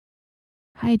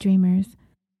Hi, dreamers.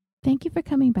 Thank you for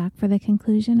coming back for the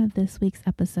conclusion of this week's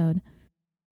episode.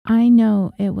 I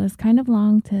know it was kind of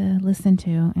long to listen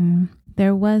to, and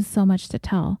there was so much to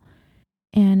tell,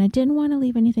 and I didn't want to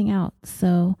leave anything out.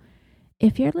 So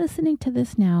if you're listening to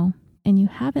this now and you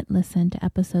haven't listened to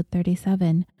episode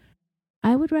 37,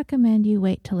 I would recommend you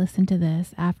wait to listen to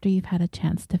this after you've had a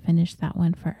chance to finish that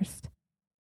one first.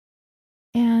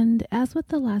 And as with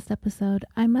the last episode,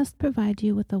 I must provide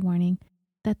you with a warning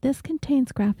that this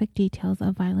contains graphic details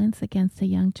of violence against a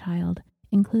young child,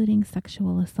 including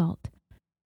sexual assault.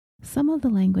 Some of the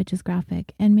language is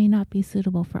graphic and may not be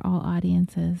suitable for all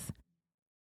audiences.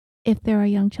 If there are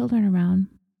young children around,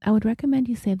 I would recommend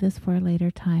you save this for a later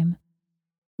time.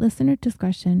 Listener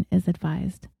discretion is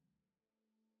advised.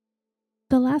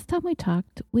 The last time we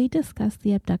talked, we discussed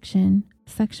the abduction,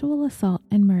 sexual assault,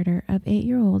 and murder of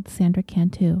 8-year-old Sandra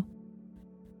Cantu.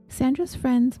 Sandra's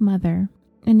friend's mother,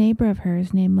 a neighbor of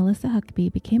hers named Melissa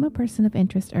Huckabee, became a person of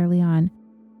interest early on,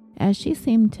 as she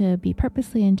seemed to be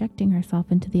purposely injecting herself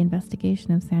into the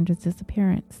investigation of Sandra's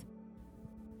disappearance.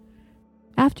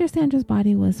 After Sandra's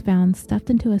body was found stuffed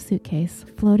into a suitcase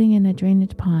floating in a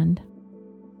drainage pond,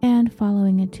 and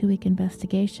following a 2-week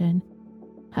investigation,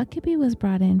 Huckabee was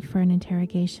brought in for an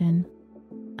interrogation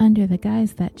under the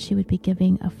guise that she would be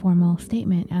giving a formal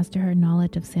statement as to her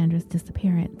knowledge of Sandra's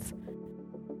disappearance.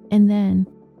 And then,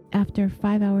 after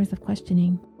 5 hours of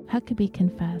questioning, Huckabee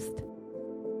confessed.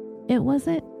 It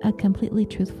wasn't a completely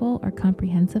truthful or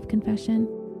comprehensive confession,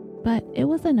 but it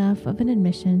was enough of an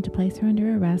admission to place her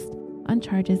under arrest on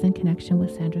charges in connection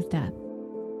with Sandra's death.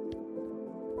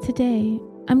 Today,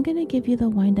 I'm going to give you the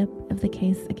wind-up of the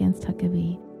case against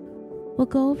Huckabee. We'll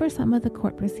go over some of the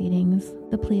court proceedings,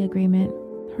 the plea agreement,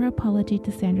 her apology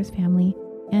to Sandra's family,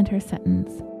 and her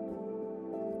sentence.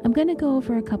 I'm going to go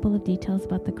over a couple of details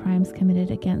about the crimes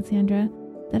committed against Sandra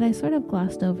that I sort of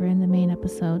glossed over in the main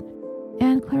episode,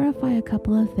 and clarify a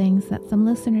couple of things that some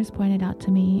listeners pointed out to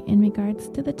me in regards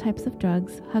to the types of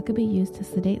drugs Huckabee used to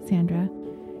sedate Sandra,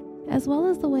 as well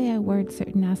as the way I word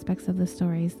certain aspects of the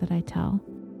stories that I tell.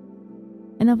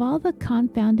 And of all the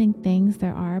confounding things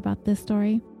there are about this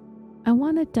story, I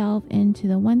want to delve into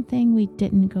the one thing we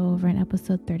didn't go over in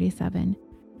episode 37.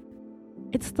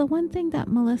 It's the one thing that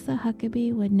Melissa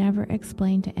Huckabee would never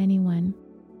explain to anyone,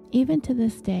 even to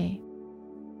this day.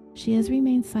 She has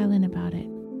remained silent about it.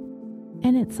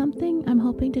 And it's something I'm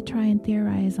hoping to try and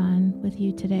theorize on with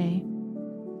you today.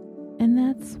 And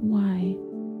that's why.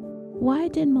 Why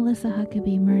did Melissa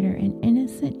Huckabee murder an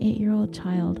innocent 8-year-old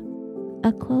child,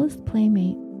 a close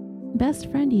playmate,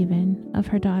 best friend even, of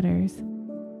her daughter's?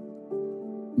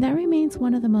 That remains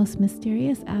one of the most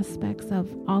mysterious aspects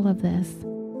of all of this.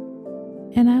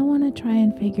 And I want to try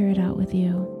and figure it out with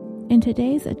you in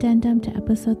today's addendum to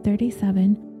episode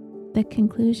 37, the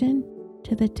conclusion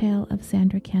to the tale of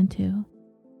Sandra Cantu.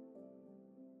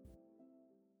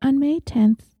 On May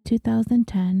 10th,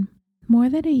 2010, more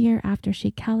than a year after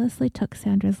she callously took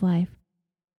Sandra's life,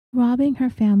 robbing her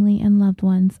family and loved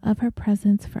ones of her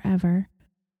presence forever,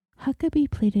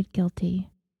 Huckabee pleaded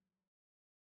guilty.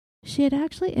 She had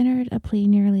actually entered a plea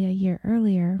nearly a year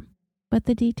earlier, but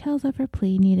the details of her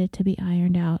plea needed to be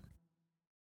ironed out.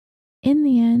 In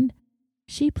the end,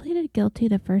 she pleaded guilty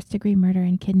to first-degree murder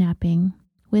and kidnapping,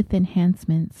 with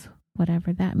enhancements,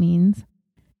 whatever that means,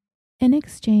 in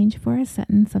exchange for a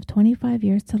sentence of 25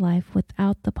 years to life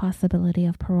without the possibility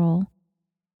of parole.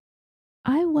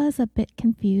 I was a bit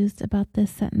confused about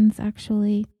this sentence,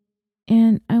 actually,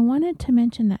 and I wanted to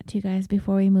mention that to you guys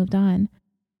before we moved on.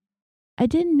 I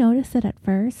didn't notice it at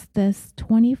first, this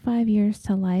 25 years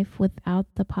to life without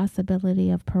the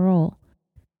possibility of parole.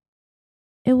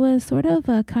 It was sort of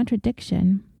a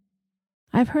contradiction.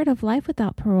 I've heard of life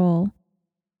without parole,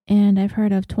 and I've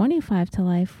heard of 25 to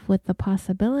life with the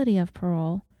possibility of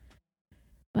parole,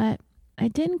 but I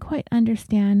didn't quite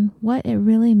understand what it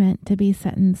really meant to be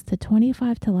sentenced to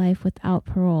 25 to life without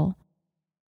parole.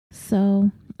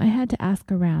 So I had to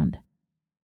ask around,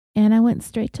 and I went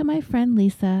straight to my friend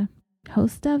Lisa,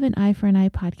 host of an Eye for an Eye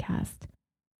podcast.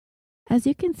 As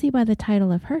you can see by the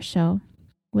title of her show,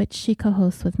 which she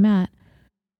co-hosts with Matt,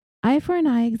 Eye for an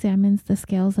Eye examines the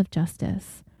scales of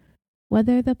justice,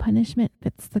 whether the punishment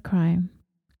fits the crime.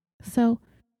 So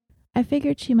I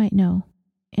figured she might know,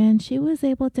 and she was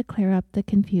able to clear up the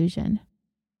confusion.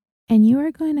 And you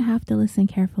are going to have to listen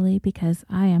carefully because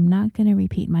I am not going to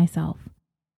repeat myself.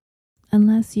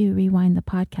 Unless you rewind the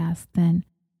podcast, then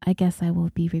I guess I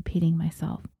will be repeating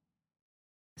myself.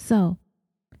 So,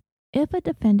 if a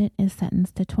defendant is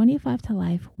sentenced to 25 to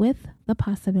life with the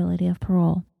possibility of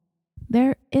parole,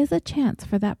 there is a chance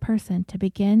for that person to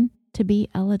begin to be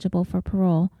eligible for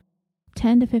parole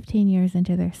 10 to 15 years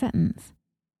into their sentence.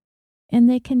 and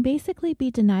they can basically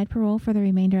be denied parole for the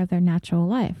remainder of their natural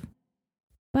life.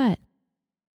 But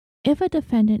if a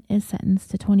defendant is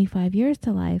sentenced to 25 years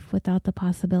to life without the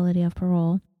possibility of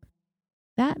parole,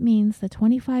 that means the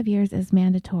 25 years is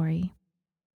mandatory.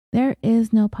 There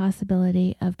is no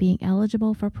possibility of being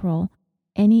eligible for parole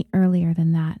any earlier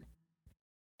than that.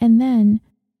 And then,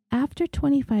 after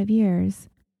 25 years,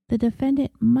 the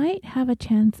defendant might have a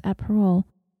chance at parole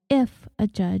if a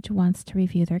judge wants to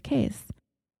review their case.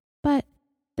 But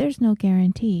there's no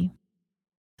guarantee.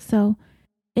 So,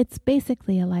 it's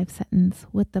basically a life sentence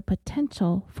with the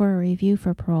potential for a review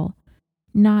for parole,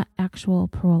 not actual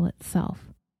parole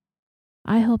itself.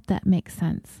 I hope that makes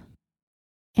sense.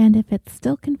 And if it's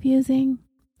still confusing,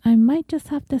 I might just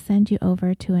have to send you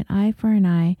over to an eye for an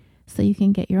eye so you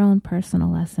can get your own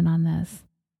personal lesson on this.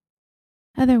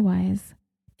 Otherwise,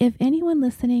 if anyone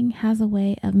listening has a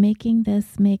way of making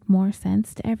this make more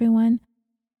sense to everyone,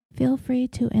 feel free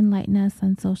to enlighten us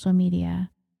on social media.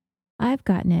 I've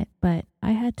gotten it, but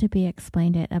I had to be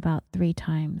explained it about 3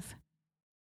 times.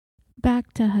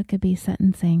 Back to Huckabee's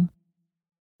sentencing.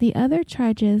 The other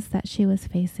charges that she was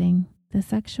facing, the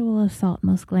sexual assault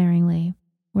most glaringly,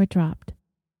 were dropped.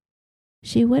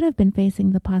 She would have been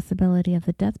facing the possibility of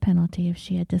the death penalty if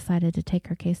she had decided to take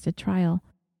her case to trial,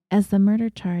 as the murder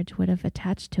charge would have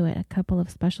attached to it a couple of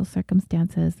special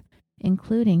circumstances,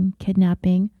 including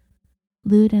kidnapping,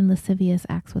 lewd and lascivious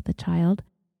acts with a child,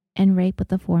 and rape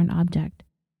with a foreign object.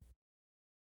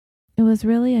 It was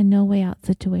really a no-way-out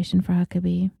situation for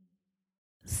Huckabee.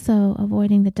 So,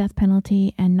 avoiding the death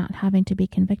penalty and not having to be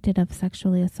convicted of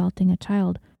sexually assaulting a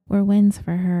child were wins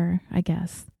for her, I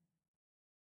guess.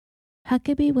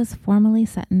 Huckabee was formally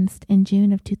sentenced in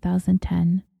June of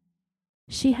 2010.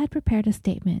 She had prepared a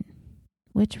statement,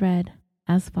 which read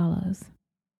as follows.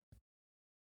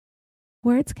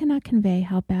 Words cannot convey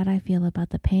how bad I feel about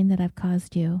the pain that I've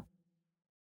caused you.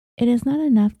 It is not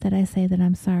enough that I say that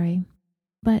I'm sorry,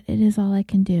 but it is all I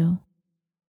can do.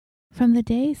 From the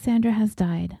day Sandra has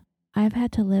died, I have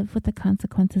had to live with the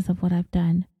consequences of what I've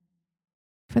done.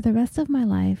 For the rest of my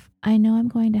life, I know I'm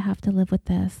going to have to live with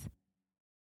this.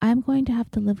 I'm going to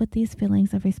have to live with these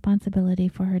feelings of responsibility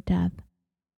for her death.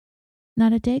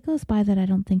 Not a day goes by that I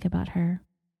don't think about her.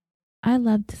 I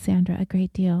loved Sandra a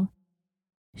great deal.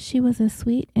 She was a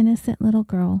sweet, innocent little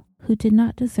girl who did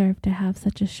not deserve to have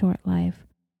such a short life.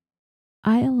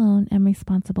 I alone am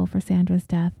responsible for Sandra's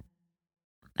death.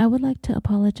 I would like to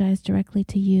apologize directly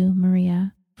to you,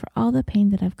 Maria, for all the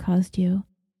pain that I've caused you.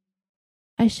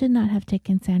 I should not have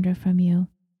taken Sandra from you.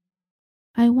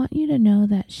 I want you to know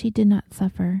that she did not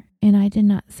suffer, and I did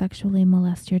not sexually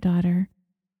molest your daughter.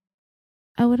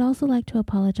 I would also like to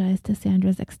apologize to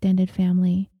Sandra's extended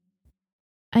family.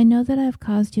 I know that I have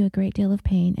caused you a great deal of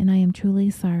pain, and I am truly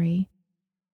sorry.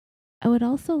 I would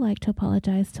also like to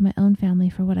apologize to my own family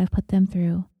for what I've put them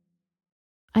through.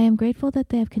 I am grateful that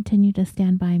they have continued to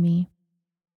stand by me,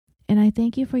 and I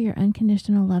thank you for your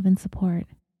unconditional love and support.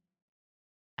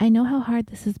 I know how hard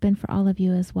this has been for all of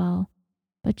you as well,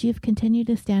 but you've continued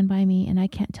to stand by me, and I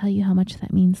can't tell you how much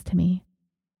that means to me.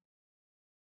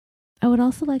 I would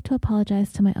also like to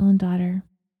apologize to my own daughter,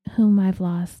 whom I've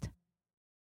lost.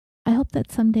 I hope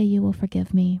that someday you will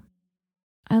forgive me.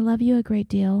 I love you a great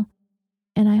deal,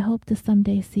 and I hope to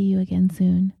someday see you again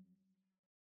soon.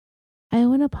 I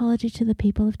owe an apology to the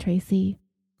people of Tracy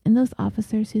and those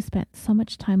officers who spent so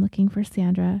much time looking for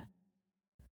Sandra.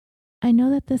 I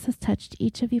know that this has touched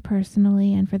each of you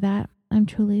personally, and for that, I'm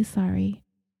truly sorry.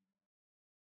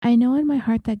 I know in my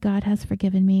heart that God has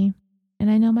forgiven me,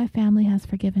 and I know my family has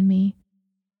forgiven me,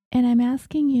 and I'm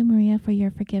asking you, Maria, for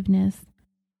your forgiveness.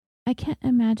 I can't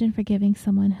imagine forgiving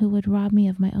someone who would rob me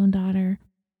of my own daughter,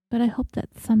 but I hope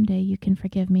that someday you can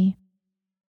forgive me.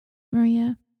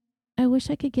 Maria, I wish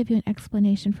I could give you an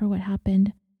explanation for what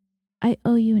happened. I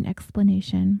owe you an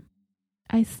explanation.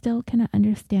 I still cannot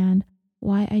understand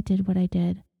why I did what I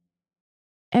did.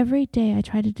 Every day I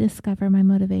try to discover my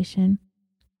motivation,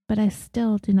 but I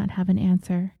still do not have an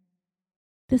answer.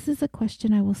 This is a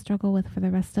question I will struggle with for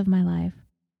the rest of my life.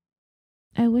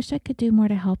 I wish I could do more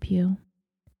to help you.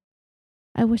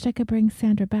 I wish I could bring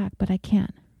Sandra back, but I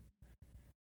can't.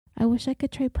 I wish I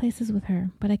could trade places with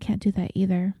her, but I can't do that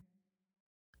either.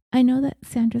 I know that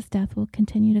Sandra's death will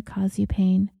continue to cause you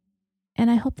pain, and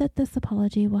I hope that this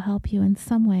apology will help you in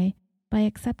some way by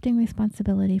accepting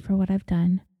responsibility for what I've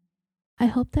done. I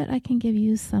hope that I can give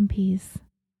you some peace.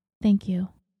 Thank you.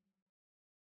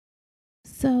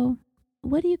 So,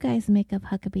 what do you guys make of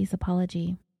Huckabee's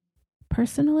apology?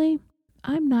 Personally,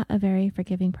 I'm not a very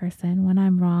forgiving person when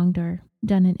I'm wronged or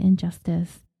done an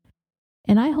injustice,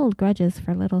 and I hold grudges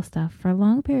for little stuff for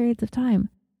long periods of time.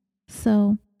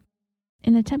 So,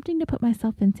 In attempting to put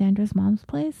myself in Sandra's mom's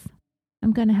place,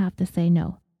 I'm going to have to say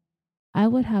no. I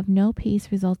would have no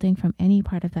peace resulting from any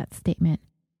part of that statement.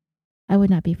 I would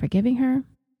not be forgiving her,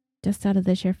 just out of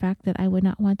the sheer fact that I would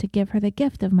not want to give her the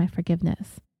gift of my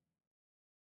forgiveness.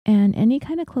 And any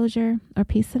kind of closure or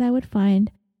peace that I would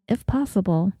find, if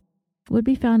possible, would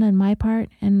be found on my part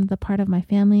and the part of my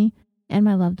family and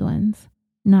my loved ones,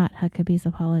 not Huckabee's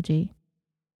apology.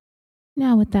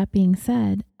 Now, with that being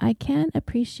said, I can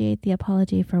appreciate the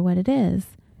apology for what it is.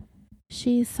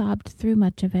 She sobbed through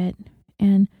much of it,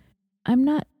 and I'm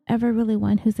not ever really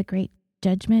one who's a great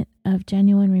judgment of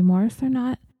genuine remorse or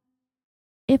not.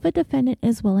 If a defendant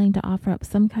is willing to offer up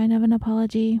some kind of an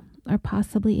apology, or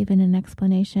possibly even an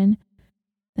explanation,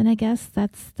 then I guess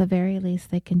that's the very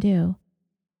least they can do.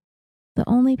 The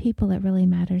only people it really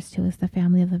matters to is the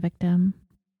family of the victim.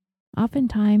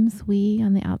 Oftentimes, we,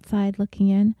 on the outside looking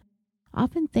in,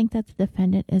 often think that the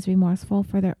defendant is remorseful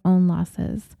for their own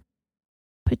losses,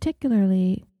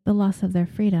 particularly the loss of their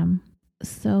freedom.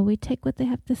 So we take what they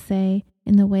have to say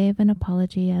in the way of an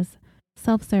apology as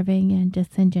self-serving and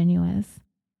disingenuous.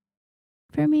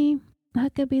 For me,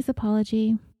 Huckabee's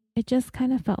apology, it just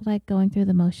kind of felt like going through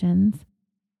the motions.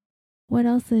 What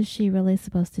else is she really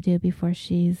supposed to do before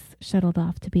she's shuttled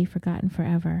off to be forgotten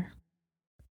forever?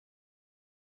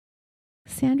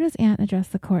 Sandra's aunt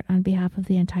addressed the court on behalf of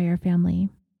the entire family.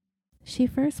 She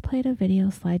first played a video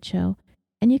slideshow,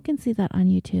 and you can see that on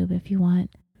YouTube if you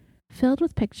want, filled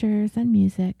with pictures and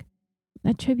music,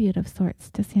 a tribute of sorts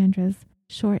to Sandra's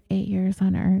short 8 years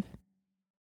on Earth.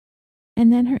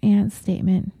 And then her aunt's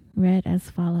statement read as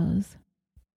follows.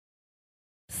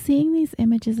 Seeing these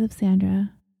images of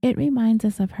Sandra, it reminds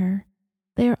us of her.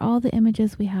 They are all the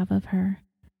images we have of her.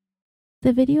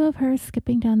 The video of her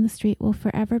skipping down the street will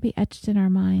forever be etched in our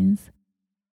minds.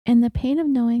 And the pain of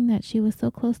knowing that she was so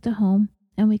close to home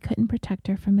and we couldn't protect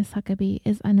her from Miss Huckabee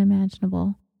is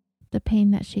unimaginable, the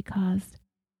pain that she caused.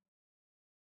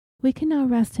 We can now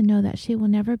rest to know that she will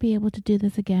never be able to do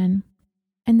this again,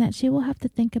 and that she will have to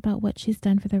think about what she's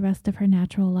done for the rest of her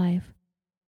natural life.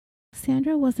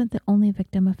 Sandra wasn't the only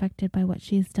victim affected by what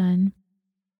she's done.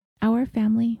 Our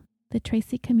family, the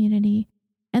Tracy community,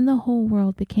 and the whole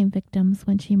world became victims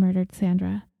when she murdered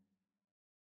Sandra.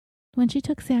 When she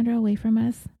took Sandra away from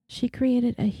us, she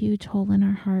created a huge hole in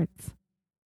our hearts.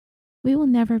 We will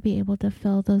never be able to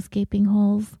fill those gaping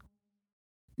holes,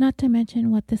 not to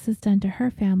mention what this has done to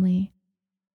her family.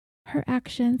 Her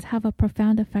actions have a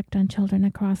profound effect on children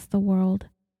across the world.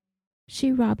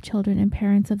 She robbed children and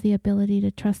parents of the ability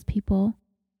to trust people.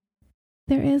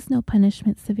 There is no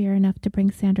punishment severe enough to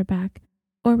bring Sandra back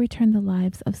or return the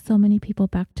lives of so many people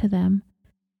back to them.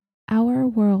 Our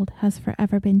world has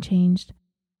forever been changed.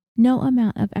 No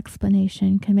amount of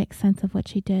explanation can make sense of what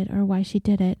she did or why she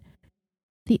did it.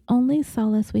 The only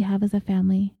solace we have as a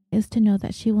family is to know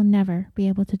that she will never be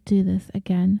able to do this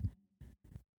again.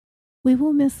 We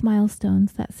will miss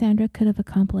milestones that Sandra could have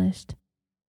accomplished.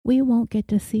 We won't get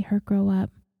to see her grow up.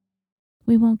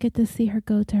 We won't get to see her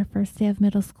go to her first day of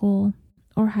middle school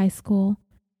or high school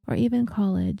or even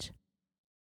college.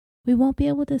 We won't be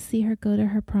able to see her go to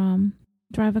her prom,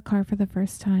 drive a car for the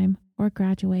first time, or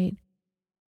graduate.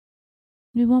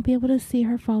 We won't be able to see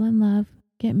her fall in love,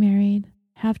 get married,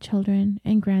 have children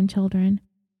and grandchildren.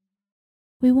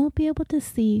 We won't be able to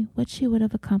see what she would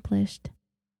have accomplished.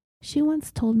 She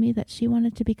once told me that she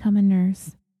wanted to become a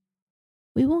nurse.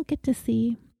 We won't get to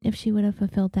see if she would have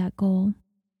fulfilled that goal.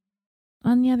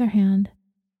 On the other hand,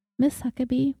 Miss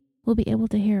Huckabee will be able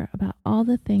to hear about all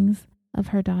the things of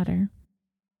her daughter.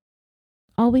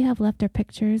 All we have left are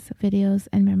pictures, videos,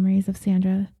 and memories of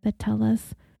Sandra that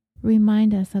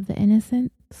remind us of the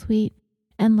innocent, sweet,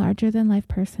 and larger-than-life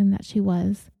person that she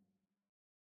was.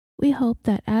 We hope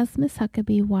that as Miss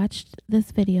Huckabee watched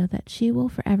this video that she will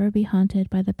forever be haunted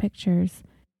by the pictures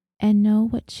and know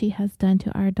what she has done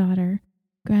to our daughter,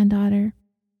 granddaughter,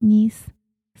 niece,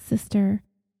 sister,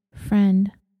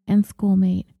 friend, and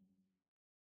schoolmate.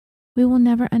 We will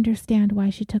never understand why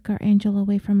she took our angel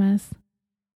away from us.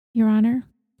 Your Honor,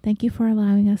 thank you for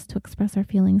allowing us to express our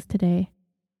feelings today.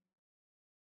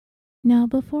 Now,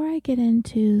 before I get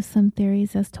into some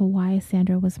theories as to why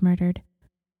Sandra was murdered,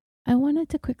 I wanted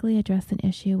to quickly address an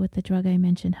issue with the drug I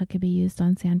mentioned Huckabee used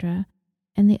on Sandra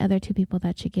and the other two people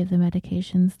that she gave the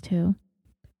medications to.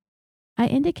 I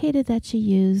indicated that she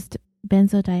used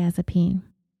benzodiazepine.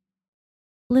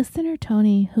 Listener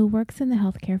Tony, who works in the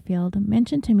healthcare field,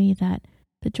 mentioned to me that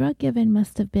the drug given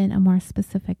must have been a more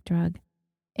specific drug,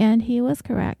 and he was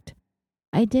correct.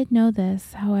 I did know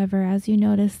this, however, as you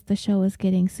noticed, the show was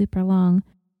getting super long.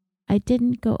 I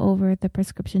didn't go over the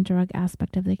prescription drug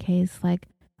aspect of the case like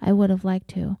I would have liked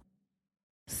to.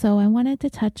 So I wanted to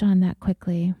touch on that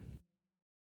quickly.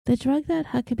 The drug that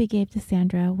Huckabee gave to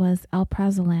Sandra was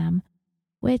alprazolam,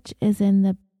 which is in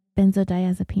the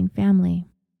benzodiazepine family.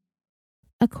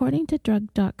 According to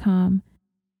drug.com,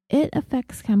 it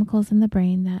affects chemicals in the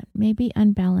brain that may be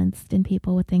unbalanced in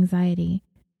people with anxiety.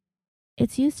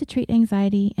 It's used to treat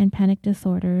anxiety and panic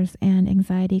disorders and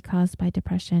anxiety caused by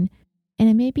depression, and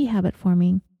it may be habit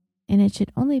forming, and it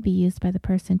should only be used by the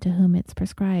person to whom it's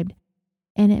prescribed,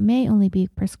 and it may only be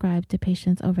prescribed to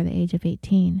patients over the age of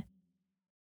 18.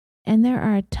 And there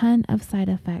are a ton of side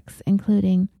effects,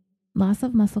 including loss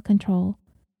of muscle control,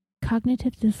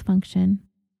 cognitive dysfunction,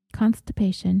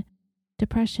 constipation,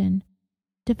 depression,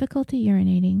 difficulty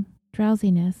urinating,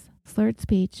 drowsiness, slurred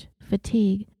speech,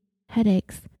 fatigue,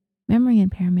 headaches, memory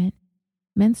impairment,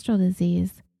 menstrual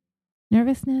disease,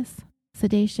 nervousness,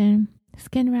 sedation,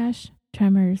 skin rash,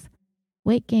 tremors,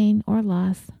 weight gain or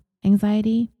loss,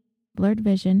 anxiety, blurred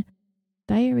vision,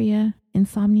 diarrhea,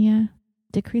 insomnia,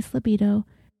 decreased libido,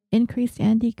 increased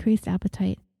and decreased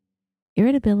appetite,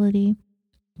 irritability,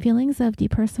 feelings of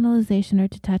depersonalization or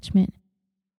detachment,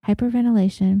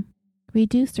 hyperventilation,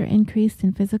 reduced or increased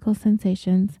in physical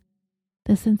sensations,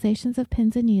 the sensations of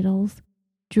pins and needles,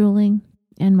 drooling,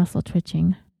 and muscle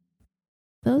twitching.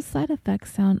 Those side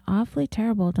effects sound awfully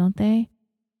terrible, don't they?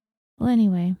 Well,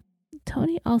 anyway,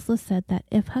 Tony also said that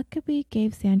if Huckabee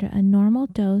gave Sandra a normal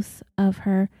dose of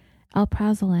her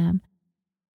alprazolam,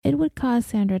 it would cause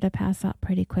Sandra to pass out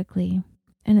pretty quickly,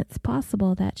 and it's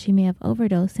possible that she may have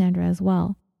overdosed Sandra as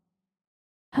well.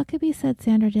 Huckabee said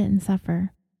Sandra didn't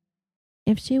suffer.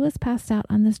 If she was passed out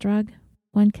on this drug,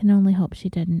 one can only hope she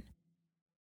didn't.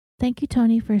 Thank you,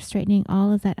 Tony, for straightening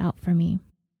all of that out for me.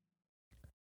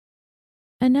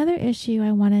 Another issue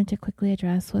I wanted to quickly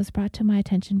address was brought to my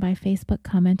attention by Facebook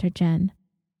commenter Jen.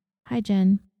 Hi,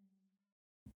 Jen.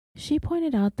 She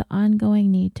pointed out the ongoing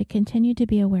need to continue to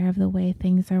be aware of the way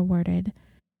things are worded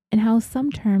and how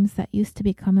some terms that used to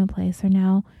be commonplace are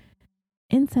now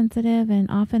insensitive and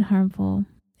often harmful,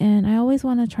 and I always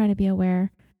want to try to be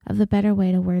aware of the better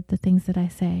way to word the things that I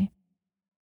say.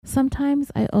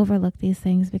 Sometimes I overlook these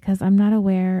things because I'm not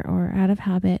aware or out of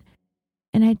habit,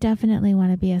 and I definitely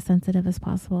want to be as sensitive as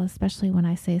possible, especially when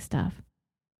I say stuff.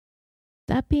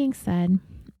 That being said,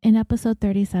 in episode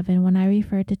 37, when I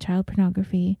referred to child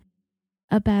pornography,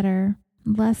 a better,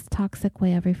 less toxic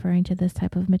way of referring to this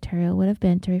type of material would have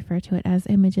been to refer to it as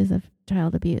images of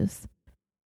child abuse.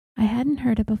 I hadn't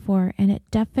heard it before, and it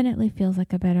definitely feels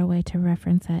like a better way to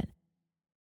reference it.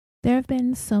 There have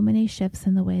been so many shifts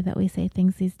in the way that we say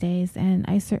things these days, and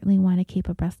I certainly want to keep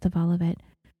abreast of all of it.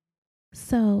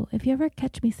 So, if you ever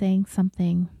catch me saying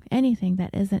something, anything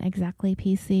that isn't exactly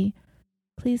PC,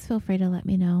 please feel free to let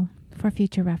me know for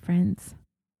future reference.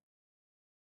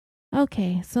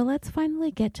 Okay, so let's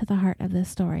finally get to the heart of this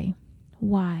story.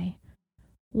 Why?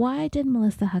 Why did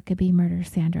Melissa Huckabee murder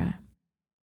Sandra?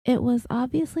 It was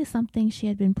obviously something she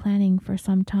had been planning for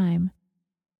some time.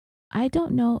 I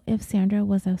don't know if Sandra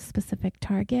was a specific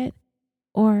target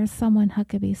or someone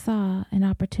Huckabee saw an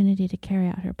opportunity to carry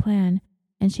out her plan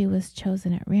and she was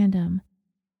chosen at random.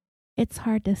 It's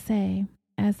hard to say,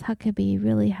 as Huckabee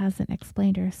really hasn't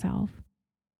explained herself.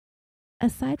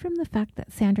 Aside from the fact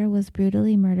that Sandra was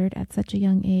brutally murdered at such a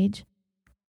young age,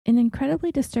 an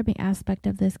incredibly disturbing aspect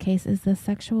of this case is the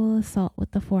sexual assault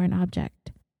with the foreign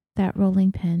object, that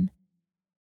rolling pin.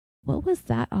 What was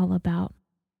that all about?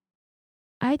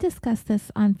 I discussed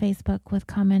this on Facebook with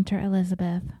commenter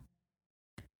Elizabeth.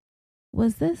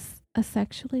 Was this a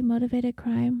sexually motivated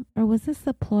crime, or was this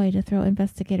a ploy to throw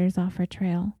investigators off her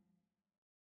trail?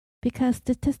 Because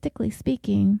statistically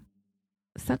speaking,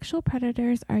 sexual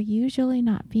predators are usually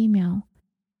not female,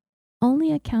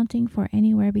 only accounting for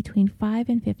anywhere between 5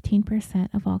 and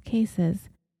 15% of all cases.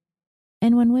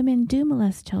 And when women do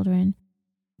molest children,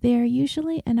 they are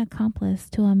usually an accomplice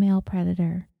to a male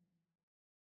predator.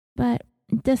 But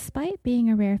despite being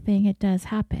a rare thing, it does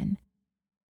happen.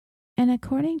 And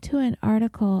according to an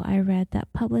article I read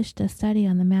that published a study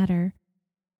on the matter,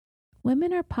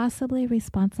 women are possibly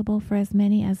responsible for as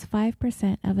many as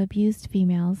 5% of abused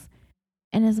females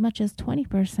and as much as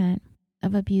 20%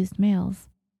 of abused males,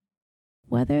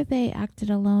 whether they acted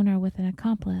alone or with an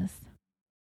accomplice.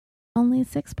 Only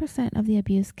 6% of the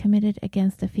abuse committed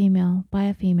against a female by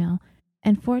a female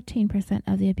and 14%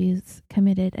 of the abuse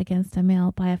committed against a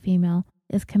male by a female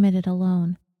is committed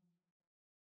alone.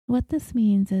 What this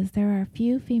means is there are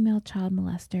few female child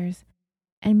molesters,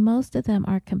 and most of them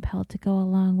are compelled to go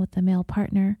along with the male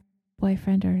partner,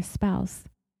 boyfriend, or spouse.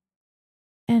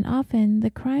 And often the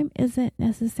crime isn't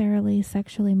necessarily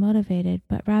sexually motivated,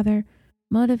 but rather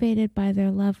motivated by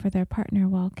their love for their partner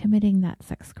while committing that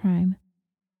sex crime.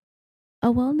 A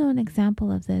well-known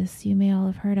example of this you may all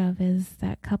have heard of is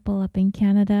that couple up in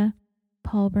Canada,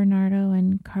 Paul Bernardo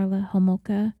and Carla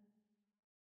Homolka.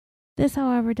 This,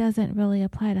 however, doesn't really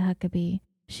apply to Huckabee.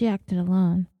 She acted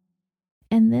alone.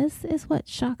 And this is what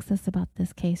shocks us about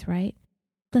this case, right?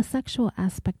 The sexual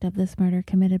aspect of this murder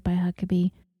committed by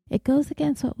Huckabee. It goes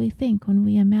against what we think when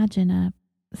we imagine a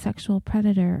sexual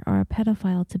predator or a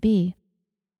pedophile to be.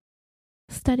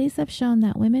 Studies have shown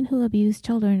that women who abuse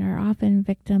children are often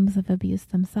victims of abuse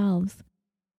themselves.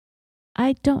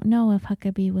 I don't know if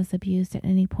Huckabee was abused at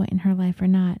any point in her life or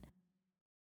not.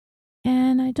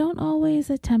 And I don't always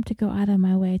attempt to go out of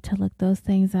my way to look those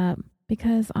things up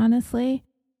because honestly,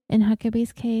 in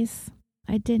Huckabee's case,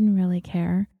 I didn't really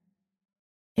care.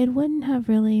 It wouldn't have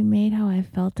really made how I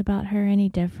felt about her any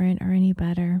different or any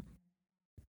better.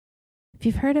 If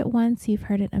you've heard it once, you've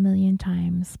heard it a million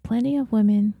times. Plenty of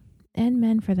women, and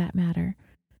men for that matter,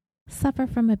 suffer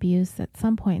from abuse at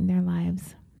some point in their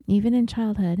lives, even in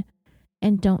childhood,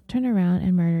 and don't turn around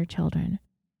and murder children.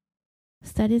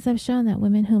 Studies have shown that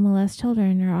women who molest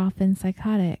children are often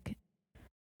psychotic.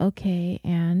 Okay,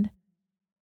 and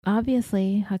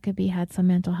obviously Huckabee had some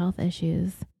mental health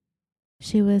issues.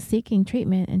 She was seeking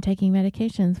treatment and taking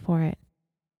medications for it.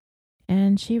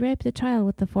 And she raped a child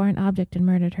with a foreign object and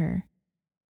murdered her.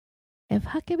 If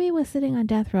Huckabee was sitting on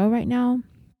death row right now,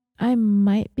 I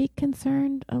might be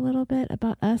concerned a little bit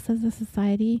about us as a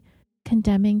society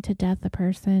condemning to death a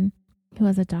person who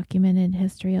has a documented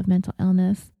history of mental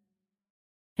illness.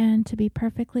 And to be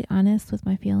perfectly honest with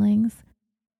my feelings,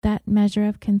 that measure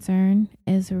of concern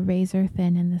is razor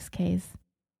thin in this case.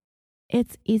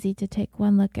 It's easy to take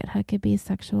one look at Huckabee's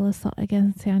sexual assault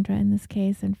against Sandra in this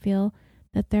case and feel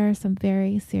that there are some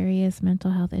very serious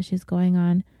mental health issues going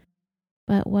on.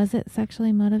 But was it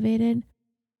sexually motivated?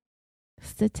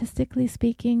 Statistically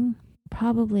speaking,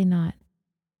 probably not.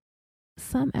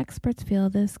 Some experts feel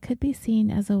this could be seen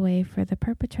as a way for the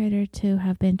perpetrator to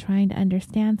have been trying to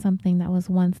understand something that was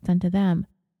once done to them,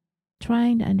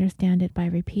 trying to understand it by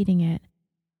repeating it.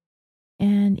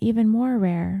 And even more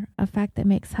rare, a fact that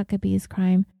makes Huckabee's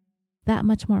crime that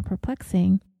much more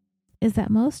perplexing, is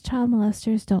that most child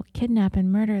molesters don't kidnap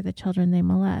and murder the children they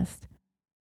molest.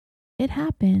 It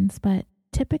happens, but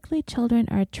typically children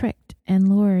are tricked and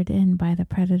lured in by the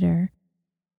predator.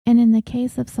 And in the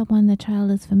case of someone the child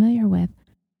is familiar with,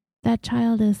 that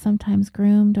child is sometimes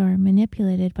groomed or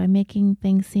manipulated by making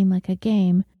things seem like a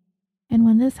game. And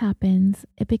when this happens,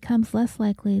 it becomes less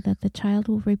likely that the child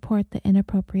will report the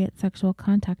inappropriate sexual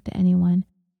contact to anyone.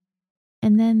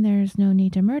 And then there's no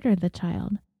need to murder the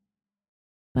child.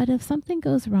 But if something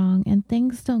goes wrong and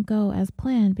things don't go as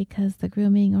planned because the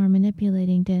grooming or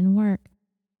manipulating didn't work,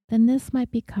 then this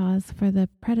might be cause for the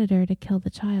predator to kill the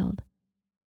child.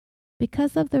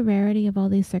 Because of the rarity of all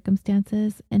these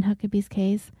circumstances in Huckabee's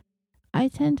case, I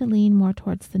tend to lean more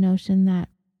towards the notion that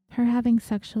her having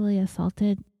sexually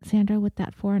assaulted Sandra with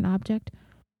that foreign object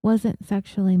wasn't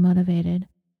sexually motivated.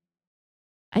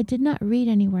 I did not read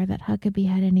anywhere that Huckabee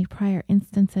had any prior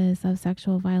instances of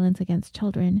sexual violence against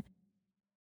children.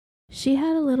 She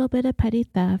had a little bit of petty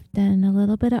theft and a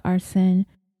little bit of arson,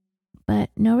 but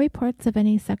no reports of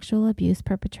any sexual abuse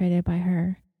perpetrated by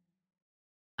her.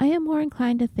 I am more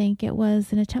inclined to think it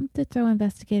was an attempt to throw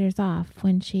investigators off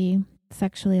when she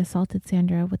sexually assaulted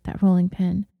Sandra with that rolling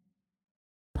pin.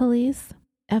 Police,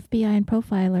 FBI, and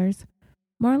profilers,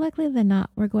 more likely than not,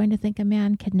 were going to think a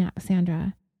man kidnapped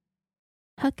Sandra.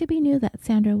 Huckabee knew that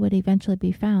Sandra would eventually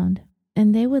be found,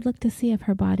 and they would look to see if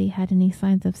her body had any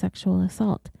signs of sexual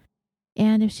assault.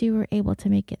 And if she were able to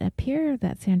make it appear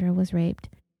that Sandra was raped,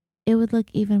 it would look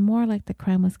even more like the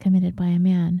crime was committed by a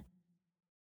man.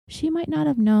 She might not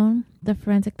have known the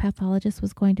forensic pathologist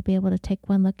was going to be able to take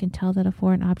one look and tell that a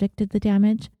foreign object did the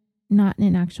damage, not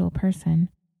an actual person.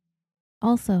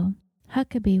 Also,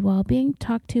 Huckabee, while being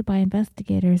talked to by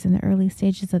investigators in the early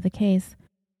stages of the case,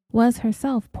 was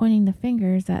herself pointing the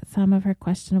fingers at some of her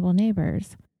questionable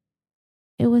neighbors.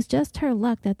 It was just her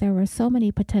luck that there were so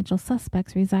many potential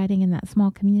suspects residing in that small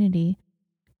community,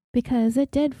 because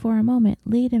it did for a moment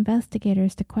lead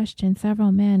investigators to question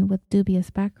several men with dubious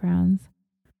backgrounds.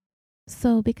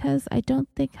 So because I don't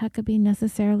think Huckabee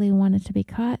necessarily wanted to be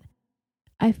caught,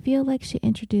 I feel like she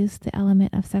introduced the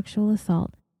element of sexual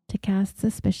assault to cast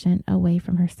suspicion away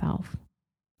from herself.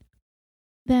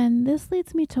 Then this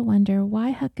leads me to wonder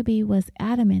why Huckabee was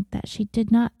adamant that she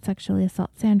did not sexually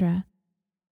assault Sandra.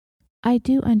 I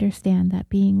do understand that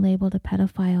being labeled a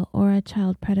pedophile or a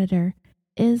child predator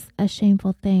is a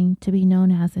shameful thing to be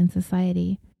known as in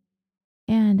society.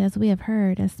 And as we have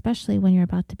heard, especially when you're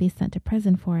about to be sent to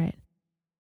prison for it,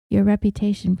 your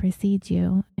reputation precedes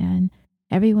you, and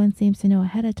Everyone seems to know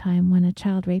ahead of time when a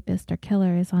child rapist or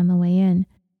killer is on the way in.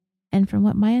 And from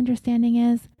what my understanding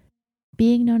is,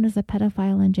 being known as a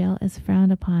pedophile in jail is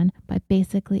frowned upon by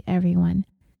basically everyone,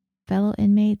 fellow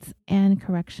inmates and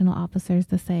correctional officers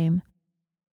the same.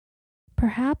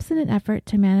 Perhaps in an effort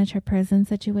to manage her prison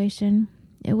situation,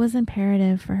 it was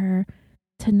imperative for her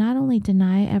to not only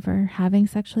deny ever having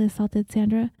sexually assaulted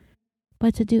Sandra,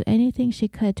 but to do anything she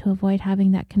could to avoid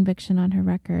having that conviction on her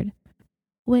record,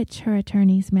 which her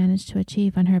attorneys managed to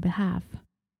achieve on her behalf.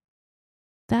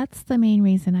 That's the main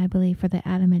reason, I believe, for the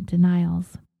adamant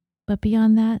denials. But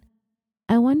beyond that,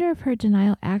 I wonder if her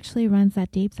denial actually runs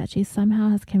that deep that she somehow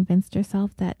has convinced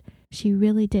herself that she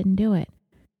really didn't do it,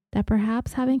 that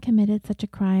perhaps having committed such a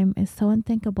crime is so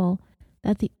unthinkable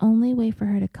that the only way for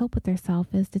her to cope with herself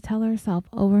is to tell herself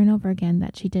over and over again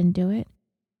that she didn't do it.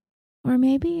 Or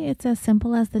maybe it's as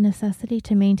simple as the necessity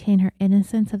to maintain her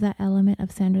innocence of that element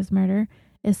of Sandra's murder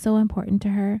is so important to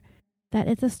her that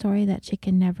it's a story that she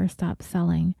can never stop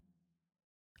selling.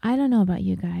 I don't know about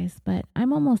you guys, but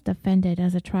I'm almost offended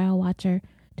as a trial watcher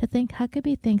to think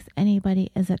Huckabee thinks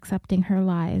anybody is accepting her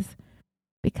lies,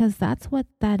 because that's what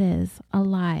that is, a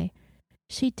lie.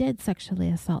 She did sexually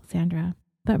assault Sandra,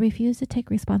 but refused to take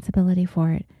responsibility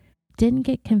for it, didn't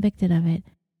get convicted of it,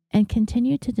 and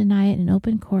continued to deny it in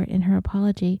open court in her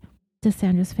apology to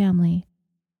Sandra's family,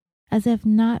 as if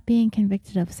not being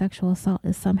convicted of sexual assault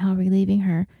is somehow relieving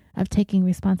her of taking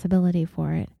responsibility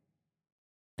for it.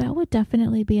 That would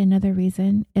definitely be another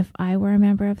reason, if I were a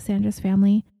member of Sandra's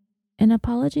family, an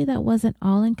apology that wasn't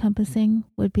all-encompassing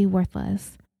would be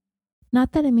worthless.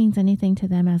 Not that it means anything to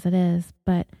them as it is,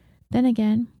 but then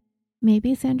again,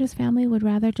 maybe Sandra's family would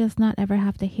rather just not ever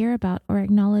have to hear about or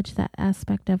acknowledge that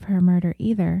aspect of her murder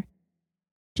either.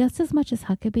 Just as much as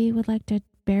Huckabee would like to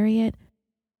bury it,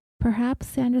 perhaps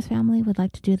Sandra's family would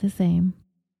like to do the same.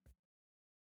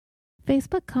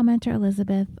 Facebook commenter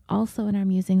Elizabeth, also in our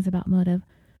musings about motive,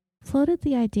 floated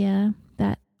the idea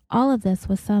that all of this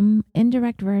was some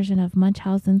indirect version of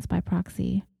Munchausen's by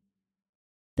proxy.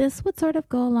 This would sort of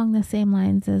go along the same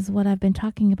lines as what I've been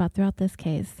talking about throughout this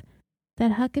case,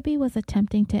 that Huckabee was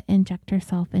attempting to inject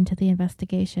herself into the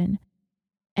investigation,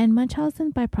 and Munchausen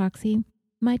by proxy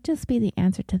might just be the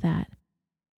answer to that.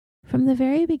 From the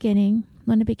very beginning,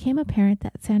 when it became apparent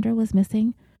that Sandra was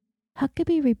missing,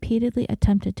 Huckabee repeatedly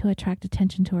attempted to attract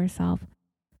attention to herself,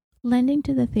 lending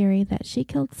to the theory that she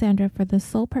killed Sandra for the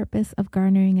sole purpose of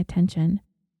garnering attention,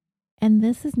 and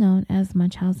this is known as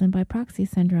Munchausen by proxy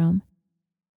syndrome.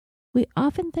 We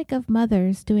often think of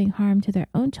mothers doing harm to their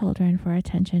own children for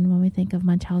attention when we think of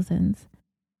Munchausen's,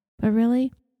 but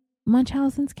really,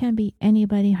 Munchausen's can be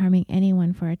anybody harming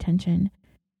anyone for attention,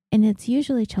 and it's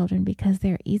usually children because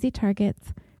they're easy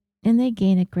targets and they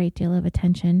gain a great deal of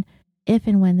attention if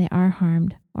and when they are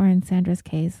harmed, or in Sandra's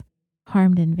case,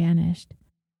 harmed and vanished.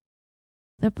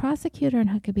 The prosecutor in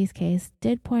Huckabee's case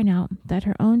did point out that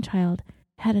her own child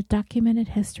had a documented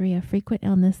history of frequent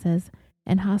illnesses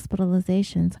and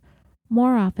hospitalizations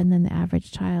more often than the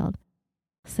average child,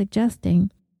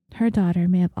 suggesting her daughter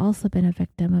may have also been a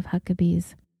victim of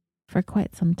Huckabee's for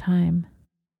quite some time.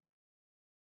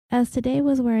 As today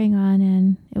was wearing on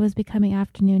and it was becoming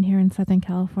afternoon here in Southern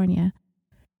California,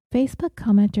 Facebook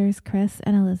commenters Chris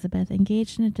and Elizabeth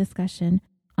engaged in a discussion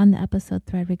on the episode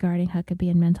thread regarding Huckabee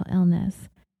and mental illness,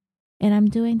 and I'm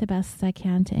doing the best I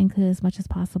can to include as much as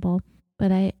possible,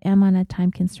 but I am on a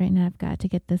time constraint and I've got to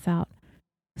get this out.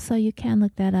 So you can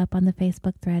look that up on the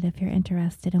Facebook thread if you're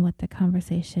interested in what the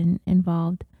conversation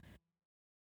involved.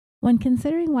 When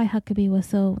considering why Huckabee was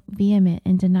so vehement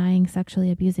in denying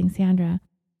sexually abusing Sandra,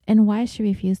 and why she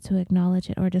refused to acknowledge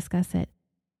it or discuss it,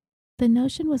 the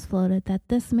notion was floated that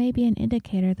this may be an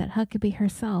indicator that Huckabee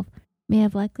herself may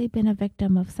have likely been a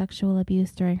victim of sexual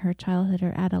abuse during her childhood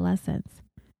or adolescence.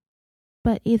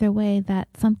 But either way, that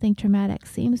something traumatic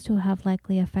seems to have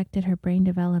likely affected her brain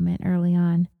development early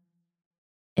on.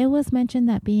 It was mentioned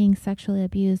that being sexually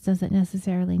abused doesn't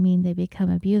necessarily mean they become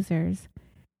abusers,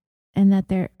 and that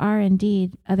there are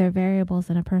indeed other variables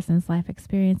in a person's life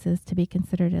experiences to be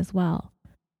considered as well.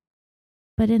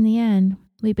 But in the end,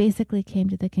 we basically came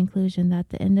to the conclusion that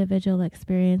the individual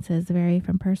experiences vary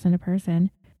from person to person,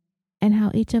 and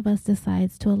how each of us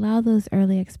decides to allow those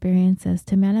early experiences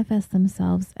to manifest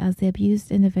themselves as the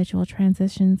abused individual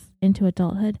transitions into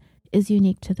adulthood is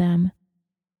unique to them.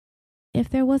 If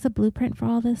there was a blueprint for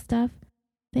all this stuff,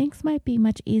 things might be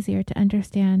much easier to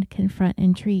understand, confront,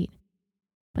 and treat.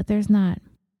 But there's not.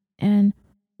 And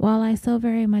while I so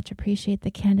very much appreciate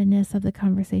the candidness of the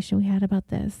conversation we had about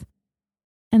this,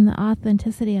 and the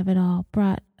authenticity of it all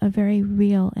brought a very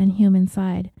real and human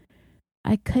side,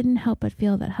 I couldn't help but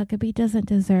feel that Huckabee doesn't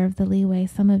deserve the leeway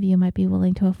some of you might be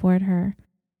willing to afford her.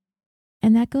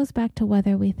 And that goes back to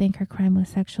whether we think her crime was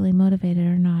sexually motivated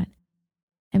or not.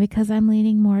 And because I'm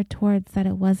leaning more towards that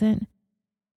it wasn't,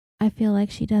 I feel like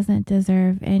she doesn't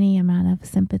deserve any amount of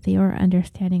sympathy or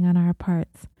understanding on our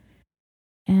parts.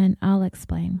 And I'll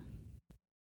explain.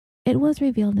 It was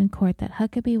revealed in court that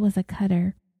Huckabee was a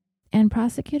cutter, and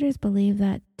prosecutors believe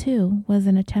that, too, was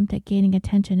an attempt at gaining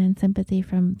attention and sympathy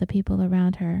from the people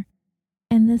around her.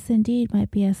 And this indeed might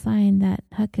be a sign that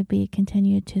Huckabee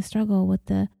continued to struggle with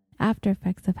the after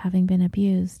effects of having been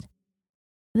abused.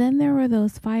 Then there were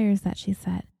those fires that she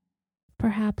set.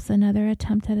 Perhaps another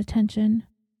attempt at attention.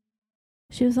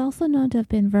 She was also known to have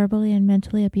been verbally and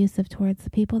mentally abusive towards the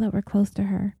people that were close to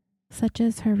her, such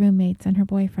as her roommates and her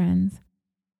boyfriends.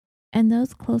 And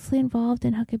those closely involved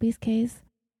in Huckabee's case,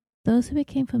 those who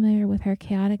became familiar with her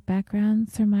chaotic background,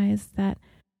 surmised that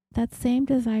that same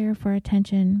desire for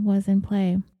attention was in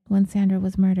play when Sandra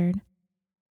was murdered.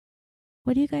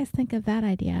 What do you guys think of that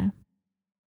idea?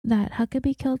 That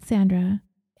Huckabee killed Sandra,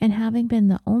 and having been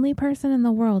the only person in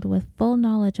the world with full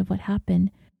knowledge of what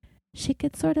happened, she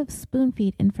could sort of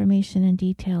spoon-feed information and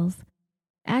details,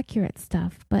 accurate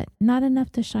stuff, but not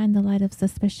enough to shine the light of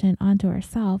suspicion onto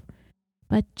herself,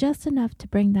 but just enough to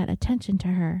bring that attention to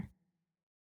her.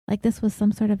 Like this was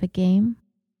some sort of a game.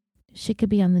 She could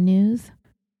be on the news.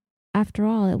 After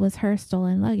all, it was her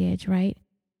stolen luggage, right?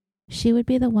 She would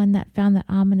be the one that found that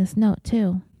ominous note,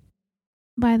 too.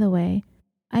 By the way,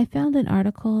 I found an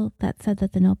article that said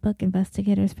that the notebook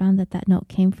investigators found that note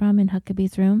came from in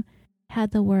Huckabee's room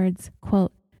had the words,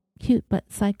 quote, "cute but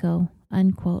psycho,"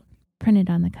 unquote, printed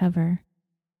on the cover.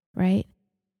 Right?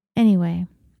 Anyway,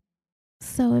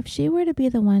 so if she were to be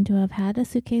the one to have had a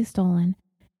suitcase stolen,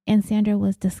 and Sandra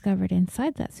was discovered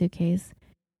inside that suitcase,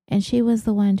 and she was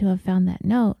the one to have found that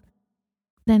note,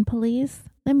 then police,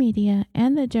 the media,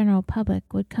 and the general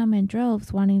public would come in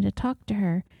droves wanting to talk to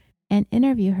her and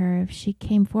interview her if she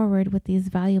came forward with these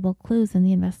valuable clues in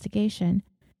the investigation.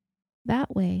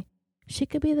 That way, she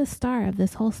could be the star of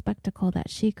this whole spectacle that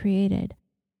she created.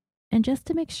 And just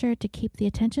to make sure to keep the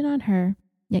attention on her,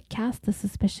 yet cast the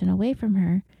suspicion away from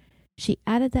her, she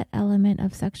added that element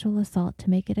of sexual assault to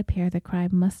make it appear the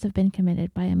crime must have been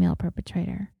committed by a male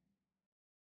perpetrator.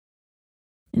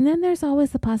 And then there's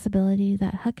always the possibility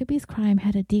that Huckabee's crime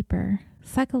had a deeper,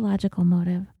 psychological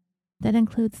motive that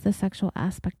includes the sexual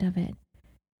aspect of it.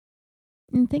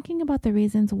 In thinking about the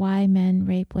reasons why men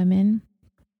rape women,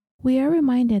 we are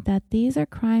reminded that these are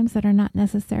crimes that are not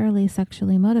necessarily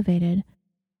sexually motivated.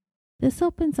 This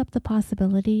opens up the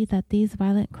possibility that these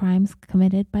violent crimes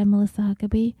committed by Melissa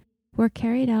Huckabee were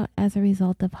carried out as a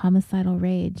result of homicidal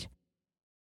rage.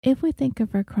 If we think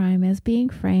of her crime as being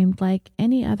framed like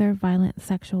any other violent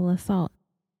sexual assault,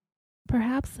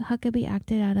 perhaps Huckabee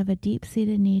acted out of a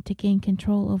deep-seated need to gain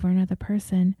control over another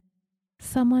person,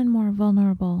 someone more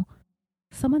vulnerable,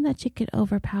 someone that she could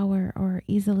overpower or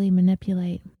easily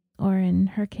manipulate, or in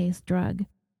her case, drug.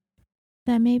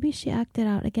 That maybe she acted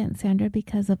out against Sandra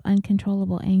because of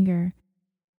uncontrollable anger,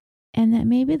 and that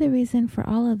maybe the reason for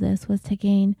all of this was to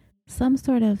gain some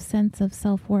sort of sense of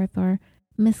self-worth or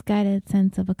misguided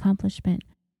sense of accomplishment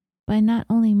by not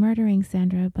only murdering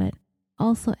Sandra, but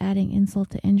also adding insult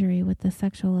to injury with the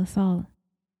sexual assault.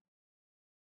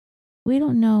 We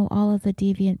don't know all of the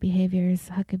deviant behaviors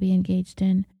Huckabee engaged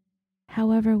in.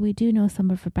 However, we do know some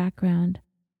of her background.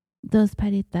 Those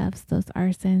petty thefts, those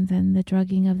arsons, and the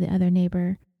drugging of the other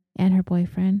neighbor and her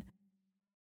boyfriend.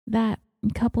 That,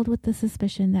 coupled with the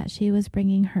suspicion that she was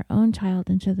bringing her own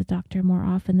child into the doctor more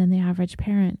often than the average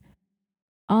parent,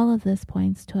 all of this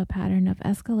points to a pattern of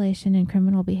escalation in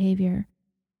criminal behavior,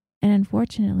 and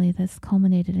unfortunately this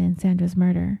culminated in Sandra's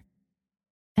murder.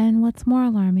 And what's more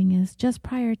alarming is just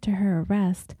prior to her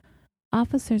arrest,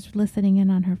 officers listening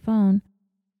in on her phone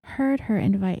heard her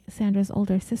invite Sandra's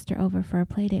older sister over for a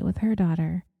playdate with her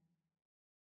daughter.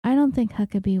 I don't think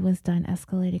Huckabee was done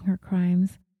escalating her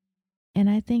crimes, and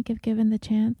I think if given the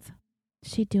chance,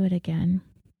 she'd do it again.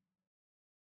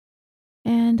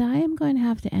 And I am going to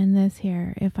have to end this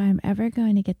here if I'm ever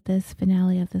going to get this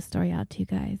finale of the story out to you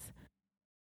guys.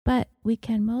 But we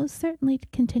can most certainly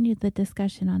continue the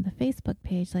discussion on the Facebook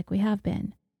page like we have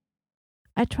been.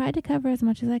 I tried to cover as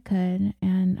much as I could,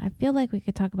 and I feel like we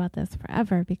could talk about this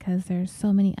forever because there's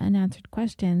so many unanswered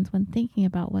questions when thinking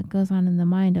about what goes on in the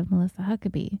mind of Melissa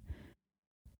Huckabee.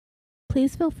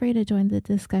 Please feel free to join the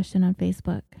discussion on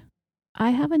Facebook. I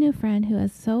have a new friend who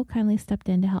has so kindly stepped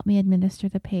in to help me administer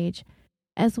the page,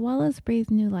 as well as breathe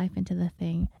new life into the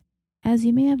thing. As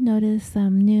you may have noticed,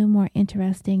 some new, more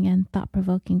interesting and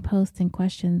thought-provoking posts and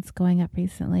questions going up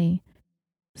recently.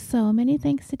 So many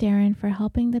thanks to Darren for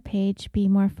helping the page be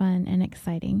more fun and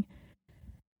exciting.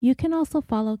 You can also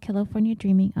follow California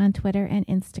Dreaming on Twitter and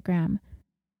Instagram.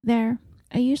 There,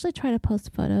 I usually try to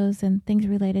post photos and things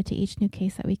related to each new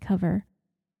case that we cover.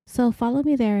 So follow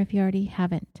me there if you already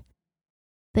haven't.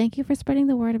 Thank you for spreading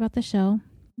the word about the show,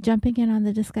 jumping in on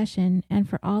the discussion, and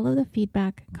for all of the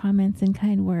feedback, comments, and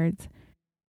kind words.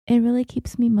 It really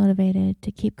keeps me motivated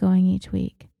to keep going each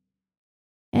week.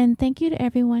 And thank you to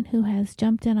everyone who has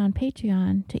jumped in on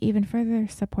Patreon to even further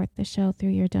support the show through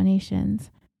your donations.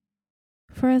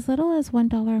 For as little as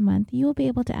 $1 a month, you will be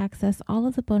able to access all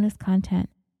of the bonus content,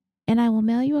 and I will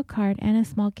mail you a card and a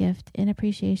small gift in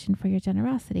appreciation for your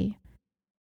generosity.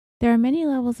 There are many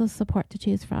levels of support to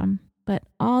choose from, but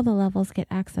all the levels get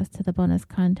access to the bonus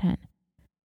content.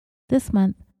 This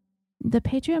month, the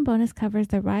Patreon bonus covers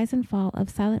the rise and fall of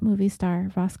silent movie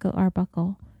star Roscoe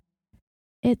Arbuckle.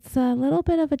 It's a little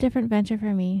bit of a different venture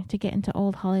for me to get into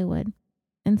old Hollywood,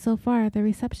 and so far the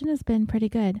reception has been pretty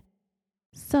good.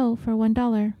 So for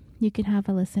 $1, you can have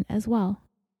a listen as well.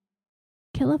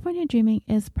 California Dreaming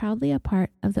is proudly a part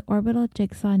of the Orbital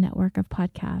Jigsaw network of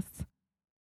podcasts.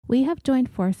 We have joined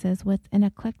forces with an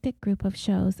eclectic group of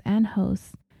shows and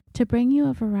hosts to bring you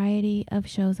a variety of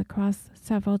shows across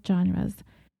several genres,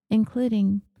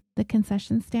 including The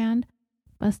Concession Stand,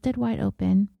 Busted Wide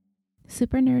Open,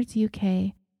 Super Nerds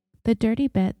UK, The Dirty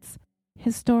Bits,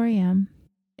 Historium,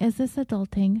 Is This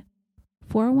Adulting,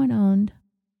 41 Owned,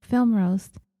 Film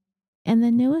Roast, and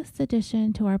the newest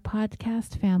addition to our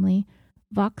podcast family,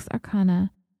 Vox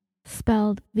Arcana,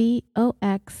 spelled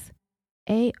VOX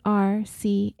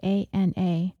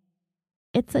ARCANA.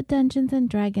 It's a Dungeons and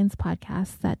Dragons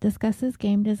podcast that discusses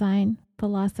game design,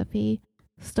 philosophy,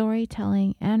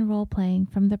 storytelling, and role-playing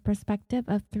from the perspective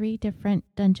of 3 different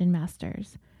dungeon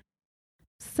masters.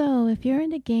 So if you're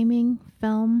into gaming,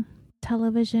 film,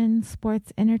 television,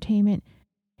 sports, entertainment,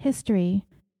 history,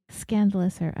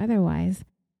 scandalous or otherwise,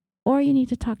 or you need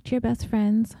to talk to your best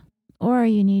friends, or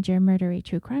you need your murdery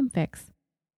true crime fix,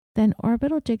 then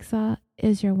Orbital Jigsaw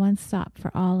is your one stop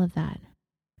for all of that.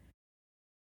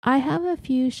 I have a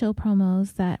few show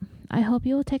promos that I hope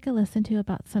you will take a listen to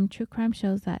about some true crime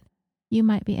shows that you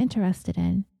might be interested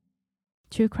in.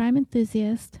 True Crime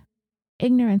Enthusiast,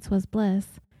 Ignorance Was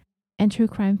Bliss, and True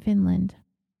Crime Finland.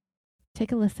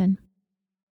 Take a listen.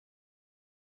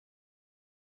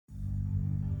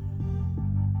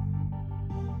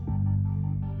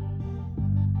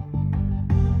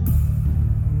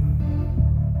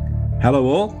 Hello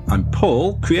all, I'm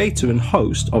Paul, creator and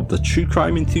host of the True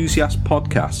Crime Enthusiast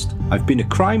podcast. I've been a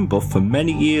crime buff for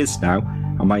many years now,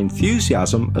 and my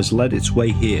enthusiasm has led its way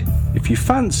here. If you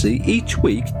fancy each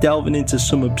week delving into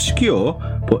some obscure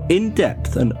but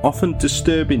in-depth and often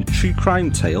disturbing true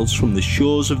crime tales from the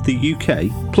shores of the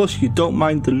UK, plus you don't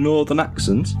mind the northern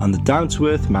accent and the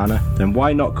down-to-earth manner, then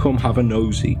why not come have a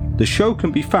nosy? The show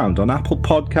can be found on Apple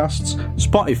Podcasts,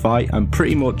 Spotify, and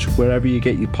pretty much wherever you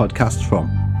get your podcasts from.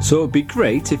 So it'd be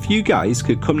great if you guys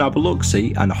could come and have a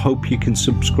look-see, and I hope you can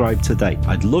subscribe today.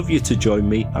 I'd love you to join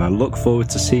me, and I look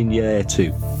forward to seeing you there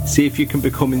too. See if you can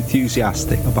become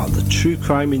enthusiastic about the True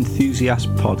Crime Enthusiast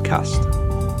podcast.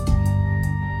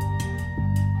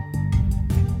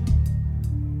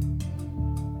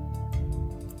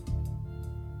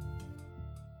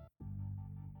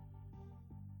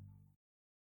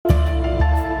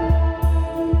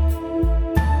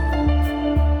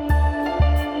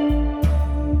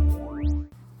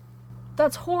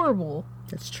 That's horrible.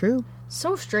 That's true.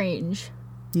 So strange.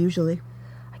 Usually.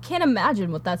 I can't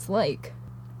imagine what that's like.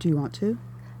 Do you want to?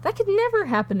 That could never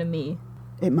happen to me.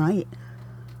 It might.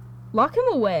 Lock him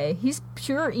away. He's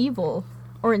pure evil.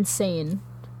 Or insane.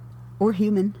 Or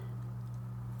human.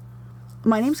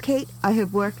 My name's Kate. I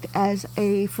have worked as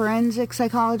a forensic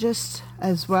psychologist,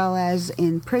 as well as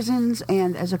in prisons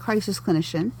and as a crisis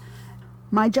clinician.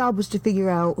 My job was to figure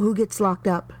out who gets locked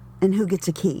up and who gets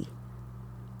a key,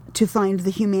 to find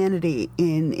the humanity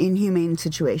in inhumane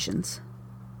situations.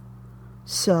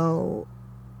 So,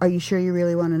 are you sure you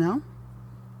really want to know?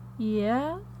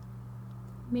 Yeah?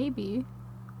 Maybe.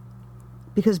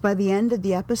 Because by the end of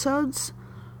the episodes,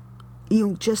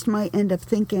 you just might end up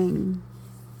thinking...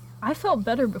 I felt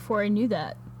better before I knew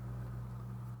that.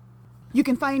 You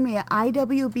can find me at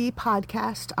IWB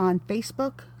Podcast on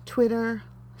Facebook, Twitter,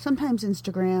 sometimes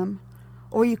Instagram,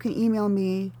 or you can email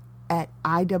me at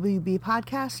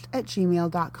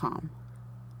iwbpodcast@gmail.com.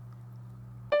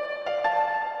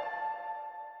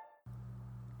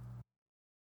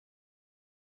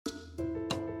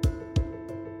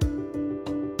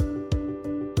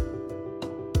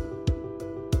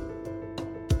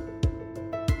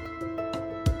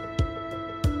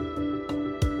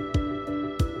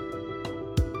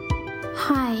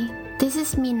 Hi, this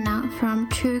is Minna from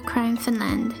True Crime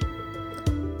Finland.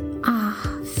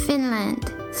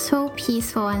 Finland, so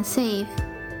peaceful and safe.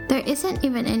 There isn't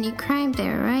even any crime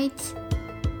there, right?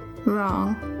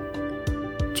 Wrong.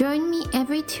 Join me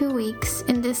every 2 weeks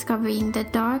in discovering the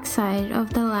dark side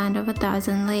of the land of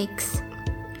 1,000 lakes.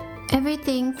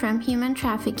 Everything from human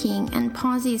trafficking and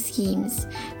Ponzi schemes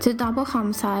to double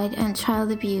homicide and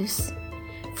child abuse.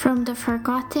 From the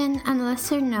forgotten and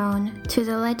lesser known to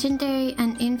the legendary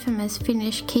and infamous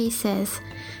Finnish cases,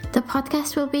 the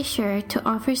podcast will be sure to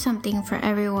offer something for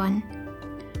everyone.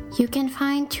 You can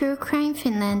find True Crime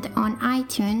Finland on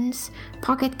iTunes,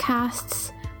 Pocket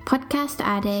Casts, Podcast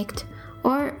Addict,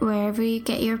 or wherever you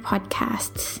get your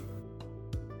podcasts.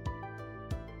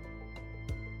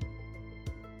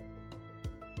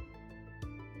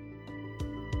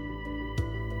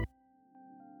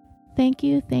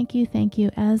 Thank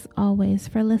you, as always,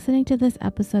 for listening to this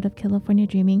episode of California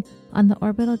Dreaming on the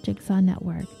Orbital Jigsaw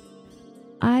Network.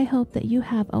 I hope that you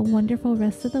have a wonderful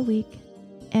rest of the week,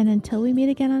 and until we meet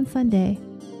again on Sunday,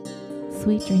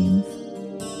 sweet dreams.